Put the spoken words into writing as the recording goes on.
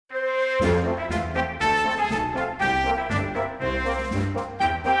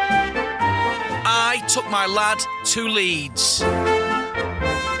my lad, to Leeds.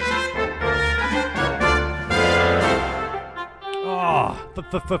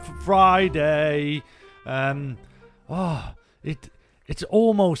 Friday. It's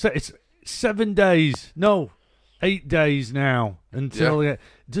almost. It's 7 days. No, 8 days now until.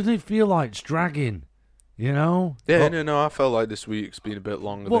 Doesn't it feel like it's dragging? You know? Yeah, no. I felt like this week's been a bit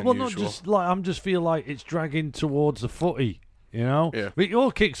longer than usual. Not just like I'm just feel like it's dragging towards the footy. You know? Yeah. It all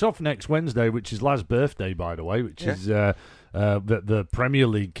kicks off next Wednesday, which is Laz's birthday, by the way, which is the Premier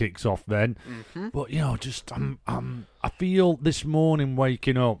League kicks off then. Mm-hmm. But you know, just I feel this morning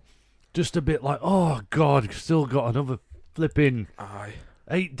waking up just a bit like, oh God, still got another flipping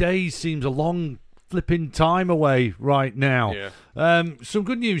 8 days. Seems a long flipping time away right now. Yeah. Some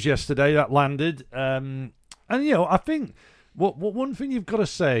good news yesterday that landed, and you know, I think what one thing you've got to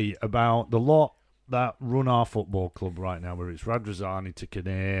say about the lot that run our football club right now, where it's Radrazani to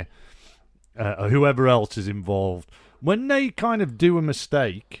Kinnear, or whoever else is involved, when they kind of do a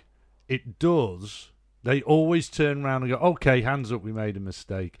mistake, they always turn around and go, okay, hands up, we made a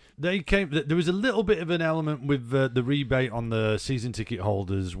mistake. There was a little bit of an element with the rebate on the season ticket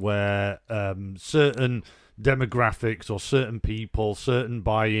holders where certain demographics or certain people, certain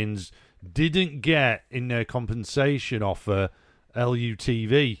buy-ins didn't get in their compensation offer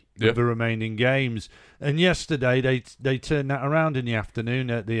LUTV with the remaining games. And yesterday they turned that around in the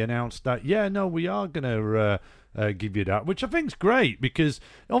afternoon. They announced that, we are going to give you that, which I think is great because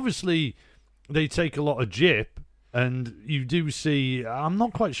obviously they take a lot of jip, and you do see. I'm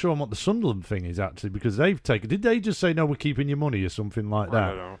not quite sure on what the Sunderland thing is actually because they've taken. Did they just say no, we're keeping your money or something like that? I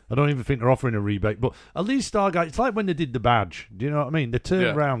don't know. I don't even think they're offering a rebate. But at least our guys, it's like when they did the badge. Do you know what I mean? They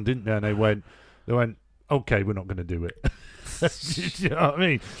turned around, didn't they? And they went, okay, we're not going to do it. Do you know what I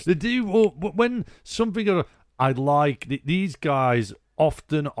mean? They do. When something, I like these guys.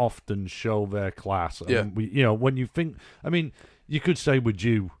 Often show their class. And when you think, I mean, you could say we're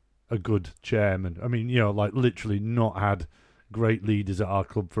due a good chairman. I mean, like literally not had great leaders at our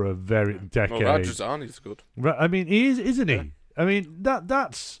club for a very decade. Well, Radrazani's good. I mean, he is, isn't he? Yeah. I mean,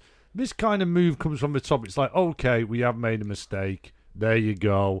 that's this kind of move comes from the top. It's like, okay, we have made a mistake. There you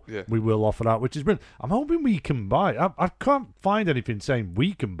go. Yeah. We will offer that, which is brilliant. I'm hoping we can buy. I can't find anything saying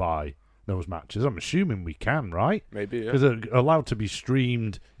we can buy those matches. I'm assuming we can, right? Maybe, yeah. Because they're allowed to be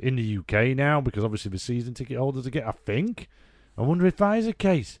streamed in the UK now because obviously the season ticket holders get, I think. I wonder if that is the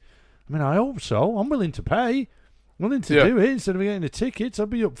case. I mean, I hope so. I'm willing to pay. Willing to do it instead of getting the tickets.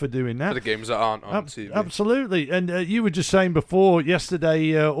 I'd be up for doing that. For the games that aren't on TV. Absolutely. And you were just saying before,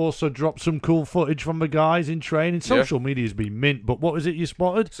 yesterday also dropped some cool footage from the guys in training. Social media's been mint, but what was it you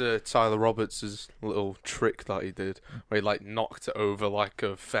spotted? It's Tyler Roberts' little trick that he did, where he knocked it over like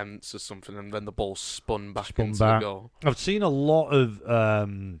a fence or something, and then the ball spun back into the goal. I've seen a lot of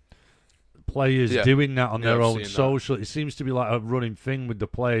players doing that on their own social. It seems to be like a running thing with the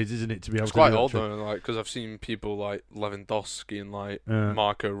players, isn't it? To be able it's to quite odd though, because I've seen people like Lewandowski and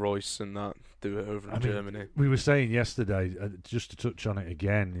Marco Reus and that do it over in Germany. We were saying yesterday, just to touch on it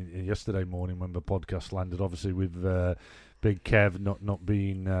again, yesterday morning when the podcast landed, obviously with Big Kev not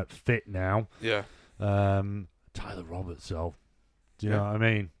being fit now. Yeah. Tyler Roberts, though. Do you know what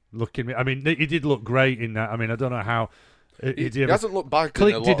I mean? He did look great in that. I mean, I don't know how. He hasn't looked bad.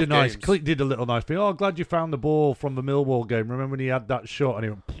 Click did a little nice thing. Oh, glad you found the ball from the Millwall game. Remember when he had that shot and he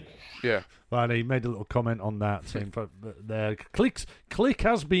went, yeah. And he made a little comment on that saying, Click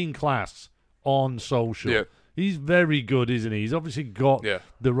has been class on social. Yeah. He's very good, isn't he? He's obviously got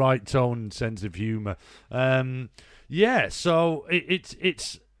the right tone and sense of humour. So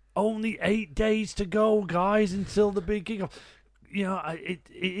it's only 8 days to go, guys, until the big kickoff. You know, it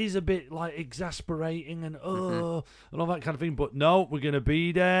is a bit like exasperating and and all that kind of thing. But no, we're going to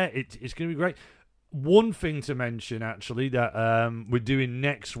be there. It's going to be great. One thing to mention, actually, that we're doing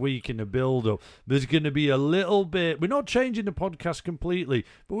next week in the build-up, there's going to be a little bit... We're not changing the podcast completely,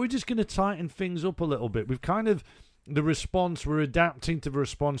 but we're just going to tighten things up a little bit. We've kind of... The response, we're adapting to the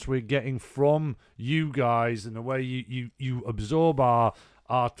response we're getting from you guys and the way you absorb our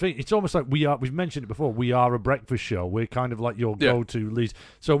thing. It's almost like we've mentioned it before, we are a breakfast show. We're kind of like your go-to lead.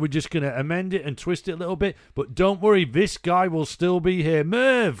 So we're just going to amend it and twist it a little bit. But don't worry, this guy will still be here.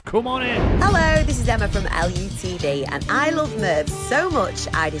 Merv, come on in. Hello, this is Emma from LUTV, and I love Merv so much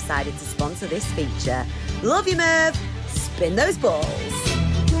I decided to sponsor this feature. Love you, Merv. Spin those balls.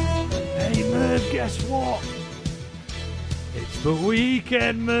 Hey, Merv, guess what? It's the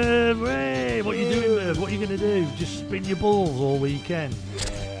weekend, Merv. Hey, what are you doing, Merv? What are you going to do? Just spin your balls all weekend?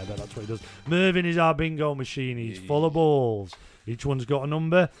 Yeah, that's what he does. Mervyn is our bingo machine. He's full of balls. Each one's got a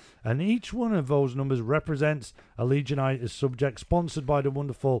number, and each one of those numbers represents a Leeds United subject, sponsored by the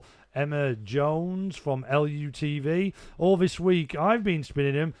wonderful Emma Jones from LUTV. All this week, I've been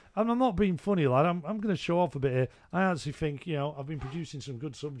spinning them, and I'm not being funny, lad. I'm going to show off a bit here. I actually think, I've been producing some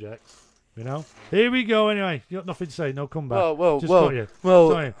good subjects. Here we go. Anyway, you got nothing to say. No comeback.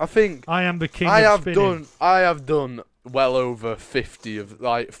 Well. I think I am the king of spinning. I have done well over 50 of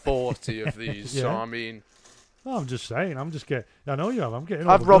 40 of these. Yeah. So I mean, well, I'm just saying. I know you have. I'm getting.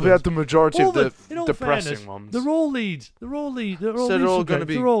 I've probably had the majority of the depressing fairness, ones. They're all Leeds. They're all Leeds. They're all going to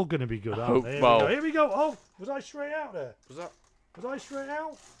be. They're all going to be good. Aren't they? Here we go. Oh, was I straight out there? Was I straight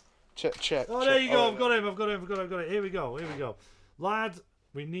out? Check. Oh, there you go. I've got it. Here we go. Lad,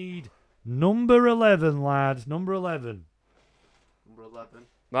 we need number 11, lad. Number 11.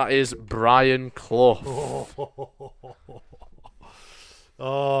 That is Brian Clough.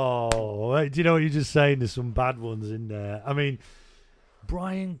 Oh, do you know what you're just saying? There's some bad ones in there. I mean,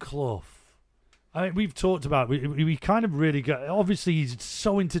 Brian Clough. We've talked about we kind of really got. Obviously, he's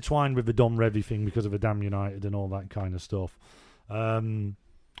so intertwined with the Don Revie thing because of a Damn United and all that kind of stuff. Obviously,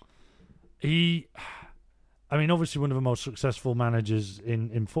 one of the most successful managers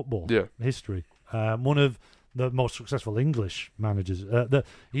in football history. One of the most successful English managers.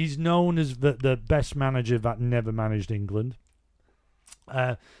 He's known as the best manager that never managed England.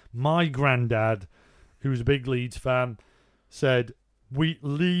 My granddad, who was a big Leeds fan, said,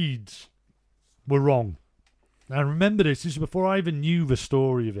 Leeds were wrong. And I remember this is before I even knew the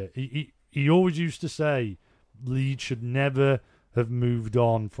story of it. He always used to say, Leeds should never have moved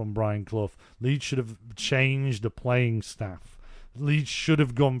on from Brian Clough. Leeds should have changed the playing staff. Leeds should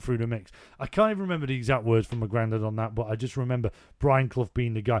have gone through the mix. I can't even remember the exact words from my granddad on that, but I just remember Brian Clough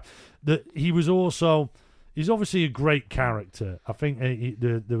being the guy. He's obviously a great character. I think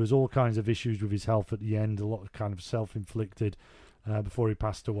there was all kinds of issues with his health at the end, a lot of kind of self-inflicted before he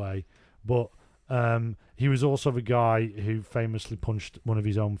passed away. But he was also the guy who famously punched one of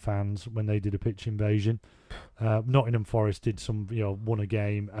his own fans when they did a pitch invasion. Nottingham Forest did won a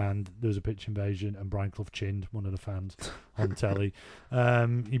game, and there was a pitch invasion, and Brian Clough chinned one of the fans on telly.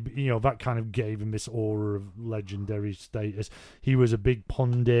 That kind of gave him this aura of legendary status. He was a big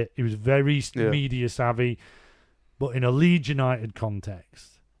pundit. He was very media savvy, but in a Leeds United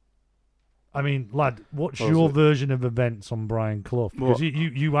context. I mean, lad, what's your version of events on Brian Clough? Because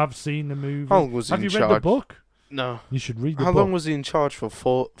you have seen the movie. How long was he in charge? Have you read the book? No. You should read the book. How long was he in charge for?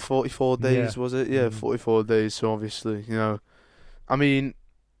 44 days, was it? Yeah, 44 days. So obviously,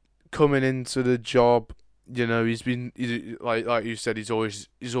 coming into the job, he's like you said, he's always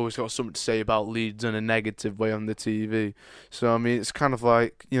got something to say about Leeds in a negative way on the TV. So it's kind of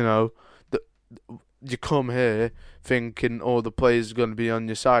like you come here thinking the players are going to be on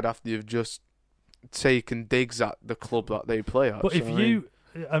your side after you've just taken digs at the club that they play at. But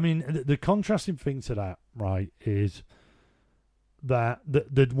the contrasting thing to that, right, is that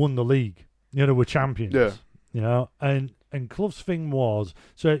they'd won the league. Were champions. Yeah. And Clough's thing was,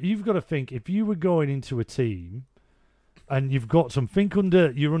 so you've got to think, if you were going into a team and you've got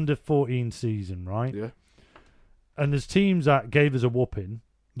you're under 14 season, right? Yeah. And there's teams that gave us a whooping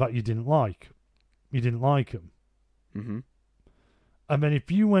that you didn't like. You didn't like them. Mm-hmm. And then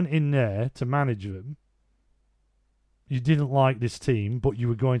if you went in there to manage them, you didn't like this team, but you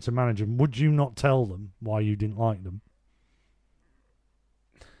were going to manage them, would you not tell them why you didn't like them?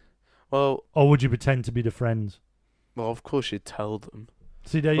 Well, or would you pretend to be the friends? Well, of course you'd tell them.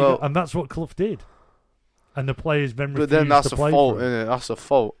 See, there you go. And that's what Clough did. And the players then refused to play. But then that's a fault, isn't it? That's a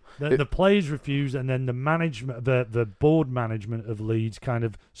fault. The players refused, and then the management, the board management of Leeds kind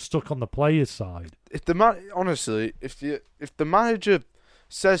of stuck on the players' side. If the manager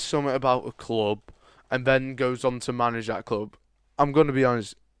says something about a club and then goes on to manage that club, I'm going to be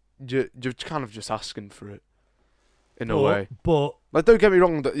honest, you're kind of just asking for it, in a way. But don't get me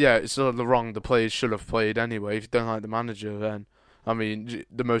wrong, it's wrong. The players should have played anyway. If you don't like the manager, then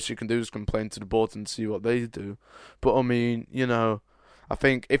the most you can do is complain to the board and see what they do. But I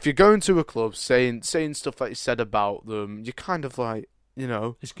think if you're going to a club saying stuff that you said about them, you're kind of like,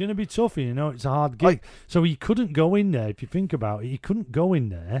 it's going to be tough. It's a hard gig. So he couldn't go in there. If you think about it, he couldn't go in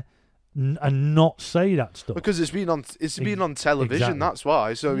there and not say that stuff because it's been on television. Exactly. That's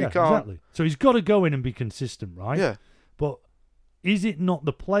why. So you can't. Exactly. So he's got to go in and be consistent, right? Yeah. But is it not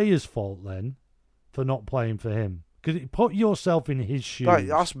the player's fault then for not playing for him? Because put yourself in his shoes.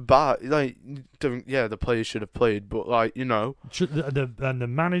 That's bad. The players should have played, but and the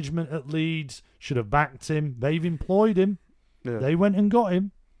management at Leeds should have backed him. They've employed him. Yeah. They went and got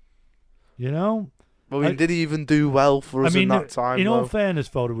him. Well, did he even do well for us in that time? In all fairness,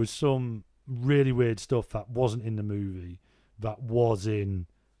 though, there was some really weird stuff that wasn't in the movie that was in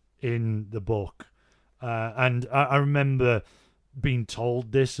the book. And I remember being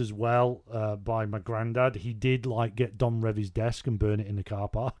told this as well by my granddad. He did like get Don Revy's desk and burn it in the car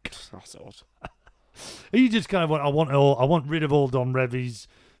park. That's odd. He just kind of went, I want rid of all Don Revy's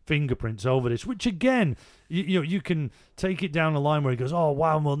fingerprints over this, which again, you can take it down the line where he goes, oh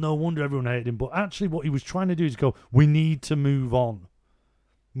wow, well no wonder everyone hated him. But actually what he was trying to do is go, we need to move on.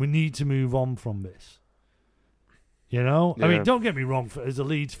 We need to move on from this. You know? Yeah. I mean, don't get me wrong, as a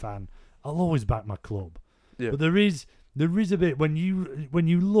Leeds fan, I'll always back my club. Yeah. But there is a bit when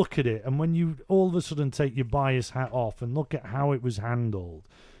you look at it and when you all of a sudden take your bias hat off and look at how it was handled,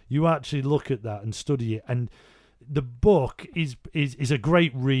 you actually look at that and study it. And the book is a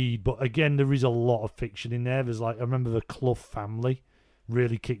great read, but again, there is a lot of fiction in there. There's like, I remember the Clough family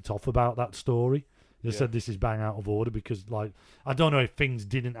really kicked off about that story. They said this is bang out of order because, like, I don't know if things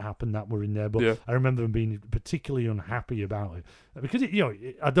didn't happen that were in there, but I remember them being particularly unhappy about it because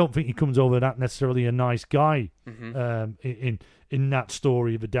I don't think he comes over that necessarily a nice guy in that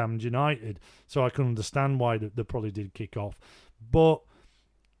story of a damned United. So I can understand why they probably did kick off, but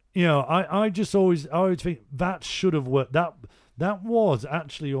I just always think that should have worked. That was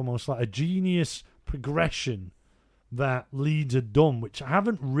actually almost like a genius progression that Leeds had done, which I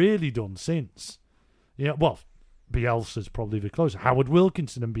haven't really done since. Yeah, well, Bielsa's probably the closest. Howard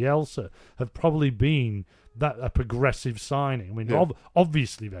Wilkinson and Bielsa have probably been a progressive signing. I mean,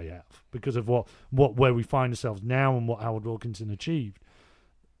 obviously they have because of where we find ourselves now and what Howard Wilkinson achieved.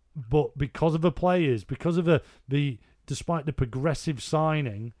 But because of the players, because of the despite the progressive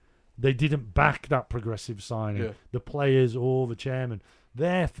signing, they didn't back that progressive signing. Yeah. The players or the chairman.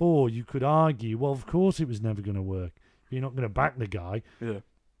 Therefore, you could argue, well, of course it was never going to work. You're not going to back the guy. Yeah.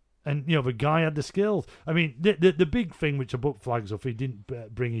 And, the guy had the skills. I mean, the big thing which a book flags off, he didn't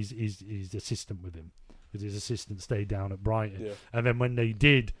bring his assistant with him because his assistant stayed down at Brighton. Yeah. And then when they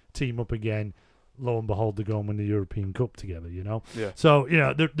did team up again, lo and behold, they go and win the European Cup together, Yeah. So,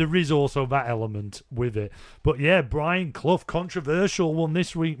 there is also that element with it. But, yeah, Brian Clough, controversial one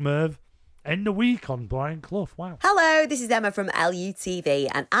this week, Merv. End the week on Brian Clough. Wow. Hello, this is Emma from LUTV,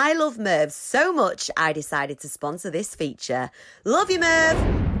 and I love Merv so much I decided to sponsor this feature. Love you,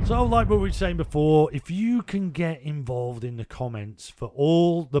 Merv. So, like what we were saying before, if you can get involved in the comments for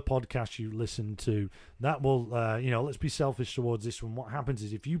all the podcasts you listen to, that will, let's be selfish towards this one. What happens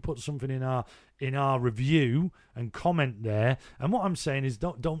is if you put something in our review and comment there, and what I'm saying is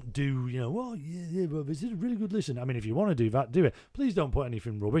don't do, well, this is a really good listen. I mean, if you want to do that, do it. Please don't put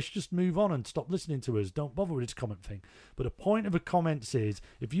anything rubbish. Just move on and stop listening to us. Don't bother with this comment thing. But the point of the comments is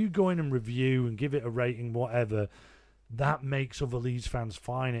if you go in and review and give it a rating, whatever, that makes other Leeds fans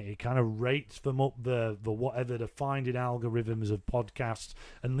find it. It kind of rates them up the whatever, the finding algorithms of podcasts.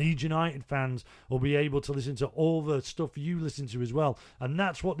 And Leeds United fans will be able to listen to all the stuff you listen to as well. And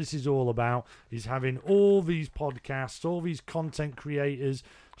that's what this is all about, is having all these podcasts, all these content creators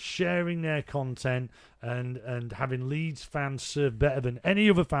sharing their content and having Leeds fans serve better than any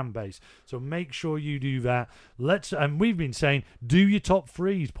other fan base. So make sure you do that. And we've been saying, do your top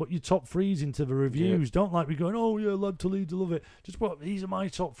threes. Put your top threes into the reviews. Yeah. Don't be going, oh yeah, lad to Leeds, I love it. Just put, these are my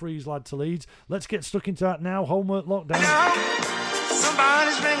top threes, lad to Leeds. Let's get stuck into that now. Homework lockdown.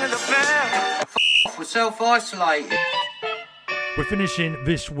 Somebody's ringing the bell. We're self-isolated. We're finishing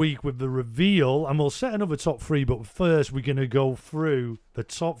this week with the reveal, and we'll set another top three, but first we're going to go through the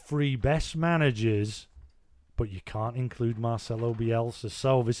top three best managers, but you can't include Marcelo Bielsa.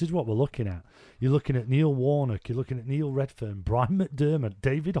 So this is what we're looking at. You're looking at Neil Warnock, you're looking at Neil Redfern, Brian McDermott,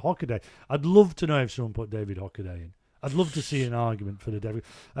 David Hockaday. I'd love to know if someone put David Hockaday in. I'd love to see an argument for the David.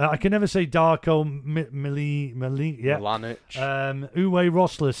 I can never say Darko Milanic, Uwe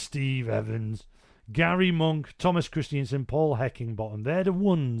Rosler, Steve Evans, Gary Monk, Thomas Christiansen, Paul Heckingbottom. They're the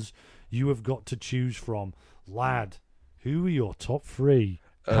ones you have got to choose from. Lad, who are your top three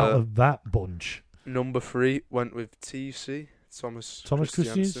out of that bunch? Number 3 went with TC, Thomas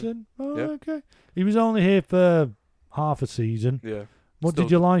Christiansen. Oh, yeah. Okay. He was only here for half a season. Yeah. What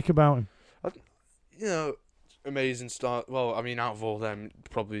did you like about him? Amazing start. Well, I mean, out of all them,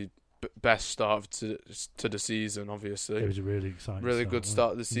 probably best start to the season, obviously. It was a really exciting good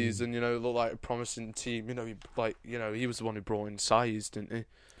start of the season. Looked like a promising team. He was the one who brought in Saiz, didn't he?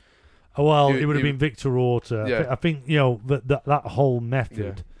 Oh, well, it would have been Victor Orta. Yeah. I think that whole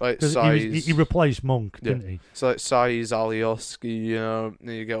method. Yeah. Like Saiz, he replaced Monk, didn't he? So like Saiz, Alioski,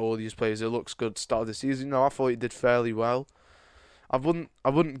 you get all these players. It looks good start of the season. I thought he did fairly well. I wouldn't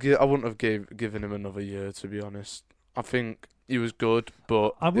have given him another year, to be honest. I think he was good,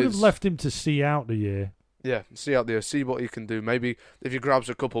 but I would have left him to see out the year. Yeah, see out the year, see what he can do. Maybe if he grabs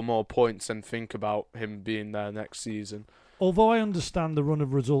a couple more points and think about him being there next season. although I understand the run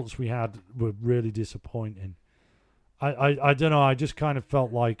of results we had were really disappointing, I don't know. I just kind of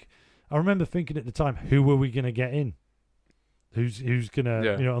felt like I remember thinking at the time, who are we going to get in? Who's going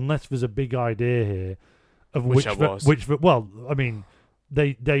to unless there's a big idea here of which well, I mean,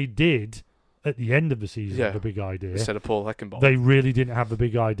 they did at the end of the season have a big idea instead of Paul Heckenbach. They really didn't have a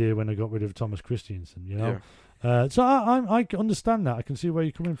big idea when they got rid of Thomas Christiansen. So I understand that. I can see where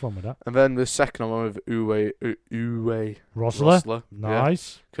you're coming from with that. And then the second one with Uwe Rossler.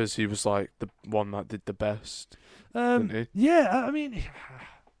 Nice. Because he was like the one that did the best. Didn't he? Yeah, I mean,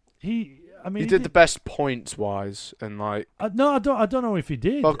 he did the best points wise, and like no, I don't know if he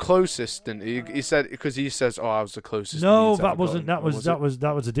did. Well, closest, didn't he? He said because he says, "Oh, I was the closest." No, that wasn't. That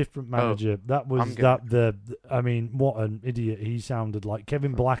was a different manager. That was I mean, what an idiot he sounded like.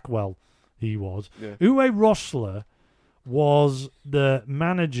 Kevin Blackwell, he was. Yeah. Uwe Rossler was the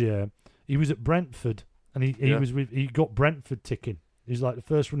manager. He was at Brentford, and he got Brentford ticking. He's like the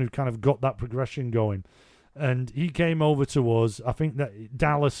first one who kind of got that progression going. And he came over to us. I think that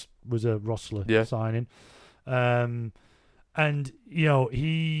Dallas was a Rossler signing. And,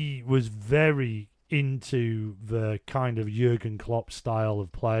 he was very into the kind of Jurgen Klopp style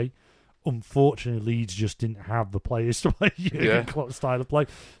of play. Unfortunately, Leeds just didn't have the players to play Jurgen Klopp style of play.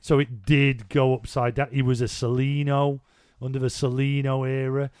 So it did go upside down. He was a Celino, under the Celino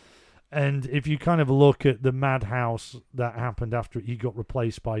era. And if you kind of look at the madhouse that happened after he got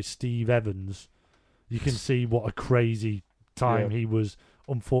replaced by Steve Evans, you can see what a crazy time he was,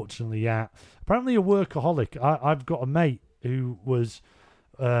 unfortunately, at. Apparently a workaholic. I've got a mate who was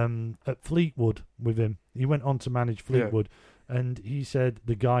at Fleetwood with him. He went on to manage Fleetwood, and he said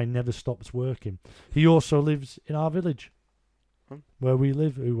the guy never stops working. He also lives in our village, where we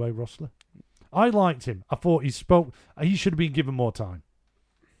live, Uwe Rossler. I liked him. I thought he should have been given more time.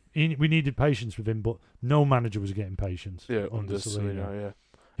 We needed patience with him, but no manager was getting patience. Yeah, under Celino,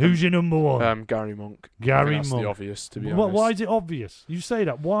 Who's your number one? Gary Monk. Gary Monk. Monk. The obvious, to be honest. Why is it obvious? You say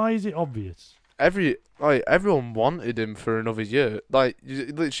that. Why is it obvious? Everyone wanted him for another year. Like,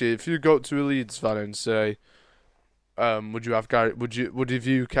 literally, if you go to a Leeds fan and say, "Would you have Gary? Would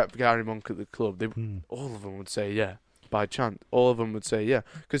you kept Gary Monk at the club?" All of them would say yeah. By chance, all of them would say yeah,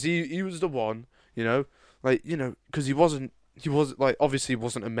 because he was the one, because he wasn't like, obviously he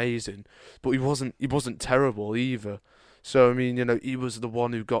wasn't amazing, but he wasn't terrible either. So, I mean, he was the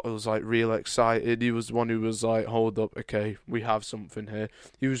one who got us, like, real excited. He was the one who was like, hold up, okay, we have something here.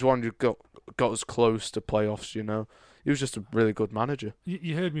 He was the one who got us close to playoffs, He was just a really good manager.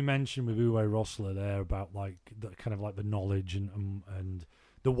 You heard me mention with Uwe Rossler there about, like, the knowledge and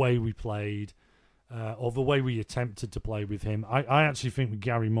the way we played, or the way we attempted to play with him. I actually think with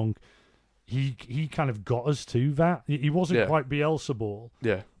Gary Monk, he kind of got us to that. He wasn't quite Bielsa ball.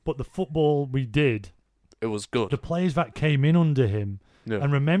 Yeah. But the football we did... It was good. The players that came in under him,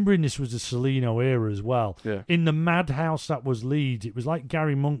 and remembering this was the Celino era as well. Yeah. In the madhouse that was Leeds, it was like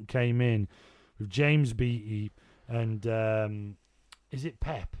Gary Monk came in with James Beattie and is it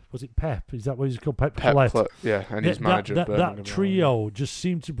Pep? Was it Pep? Is that what he's called? Pep Collette. And his manager. That trio just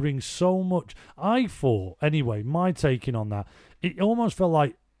seemed to bring so much. I thought, anyway, my taking on that, it almost felt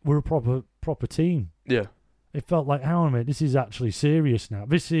like we're a proper team. Yeah. It felt like, hang on a minute, this is actually serious now.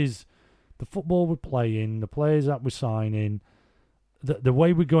 This is the football we're playing, the players that we're signing, the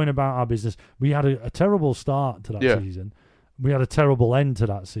way we're going about our business. We had a terrible start to that season. We had a terrible end to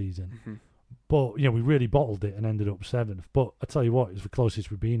that season. Mm-hmm. But, we really bottled it and ended up 7th. But I tell you what, it's the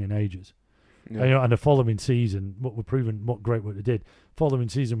closest we've been in ages. Yeah. And the following season, we're proving what great work they did. Following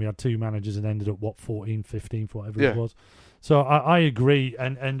season, we had 2 managers and ended up, 14th, 15th, whatever it was. So I agree.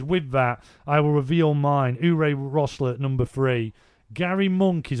 And with that, I will reveal mine. Uwe Rossler at number 3. Gary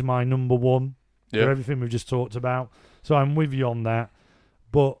Monk is my number 1 for everything we've just talked about. So I'm with you on that.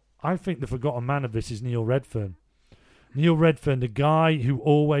 But I think the forgotten man of this is Neil Redfern. Neil Redfern, the guy who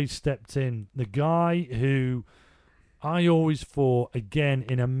always stepped in. The guy who I always thought, again,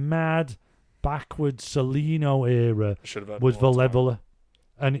 in a mad, backward Celino era, was the leveller.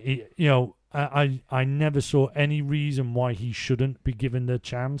 And, I never saw any reason why he shouldn't be given the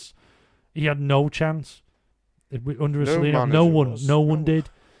chance. He had no chance. Under a Celino, no one did.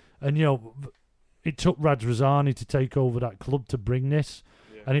 And, it took Radrizzani to take over that club to bring this.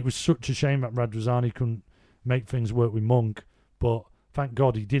 Yeah. And it was such a shame that Radrizzani couldn't make things work with Monk. But thank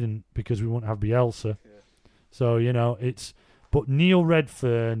God he didn't, because we wouldn't have Bielsa. Yeah. So, But Neil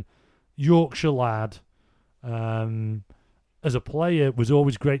Redfern, Yorkshire lad, as a player, was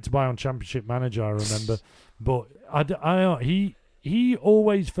always great to buy on Championship Manager, I remember. But he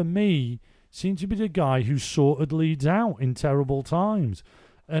always, for me, seemed to be the guy who sorted Leeds out in terrible times.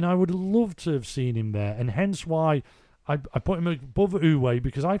 And I would have loved to have seen him there. And hence why I put him above Uwe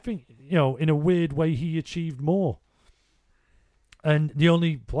because I think, in a weird way, he achieved more. And the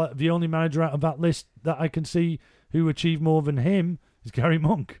only manager out of that list that I can see who achieved more than him is Gary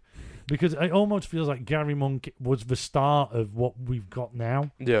Monk. Because it almost feels like Gary Monk was the start of what we've got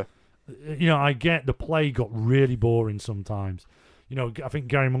now. Yeah. I get the play got really boring sometimes. I think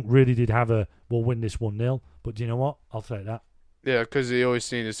Gary Monk really did have we'll win this 1-0. But do you know what? I'll take that. Yeah, because he always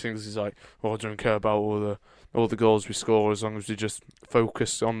seen his things. He's like, I don't care about all the goals we score as long as we just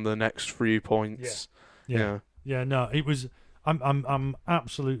focus on the next 3 points. Yeah. No, it was. I'm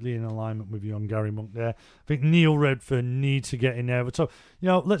absolutely in alignment with you on Gary Monk there. I think Neil Redfern needs to get in there. But so,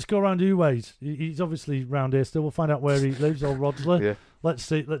 let's go around Uwe's. He's obviously round here still. We'll find out where he lives, old Rodsler. Yeah. Let's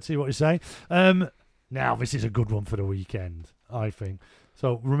see what he's saying. Now, this is a good one for the weekend, I think.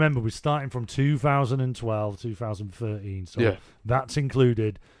 So, remember, we're starting from 2012, 2013. So, that's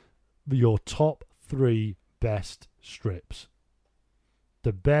included your top 3 best strips.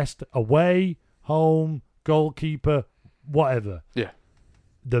 The best away, home, goalkeeper, whatever. Yeah.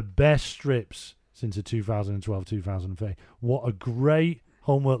 The best strips since the 2012, 2013. What a great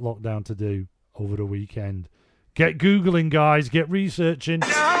homework lockdown to do over the weekend. Get Googling, guys. Get researching.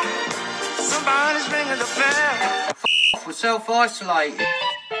 Somebody's ringing the bell. We're self-isolated.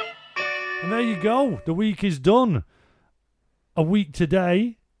 And there you go. The week is done. A week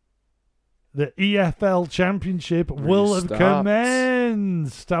today, the EFL Championship will have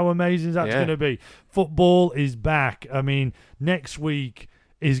commenced. How amazing is that going to be? Football is back. I mean, next week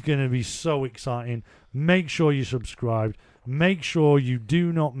is going to be so exciting. Make sure you subscribe. Make sure you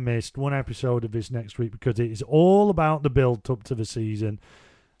do not miss one episode of this next week because it is all about the build-up to the season.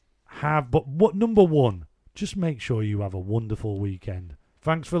 Number one, just make sure you have a wonderful weekend.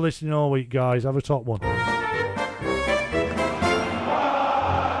 Thanks for listening all week, guys. Have a top one.